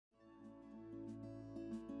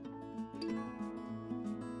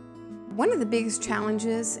One of the biggest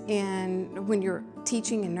challenges when you're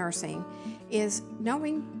teaching and nursing is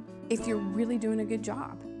knowing if you're really doing a good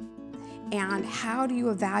job. And how do you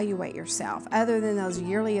evaluate yourself, other than those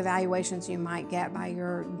yearly evaluations you might get by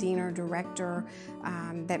your dean or director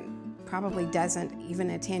that probably doesn't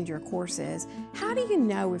even attend your courses? How do you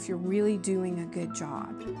know if you're really doing a good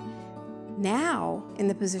job? Now, in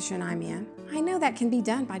the position I'm in, I know that can be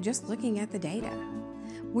done by just looking at the data.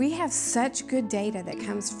 We have such good data that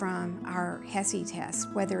comes from our HESI tests,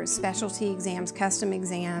 whether it's specialty exams, custom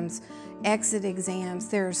exams, exit exams.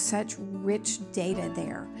 There's such rich data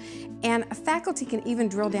there. And a faculty can even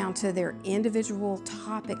drill down to their individual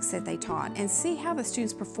topics that they taught and see how the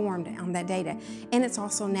students performed on that data. And it's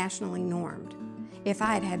also nationally normed. If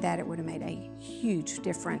I had had that, it would have made a huge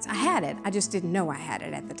difference. I had it, I just didn't know I had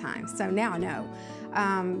it at the time, so now I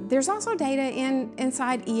know. There's also data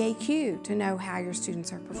inside EAQ to know how your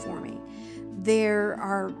students are performing. There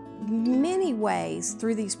are many ways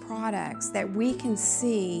through these products that we can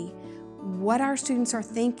see what our students are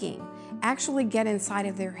thinking, actually get inside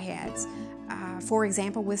of their heads. For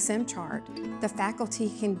example, with SimChart, the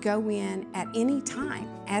faculty can go in at any time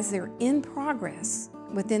as they're in progress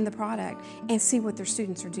within the product and see what their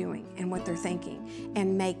students are doing and what they're thinking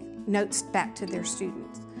and make notes back to their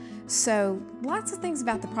students. So lots of things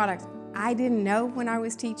about the product I didn't know when I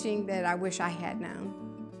was teaching that I wish I had known.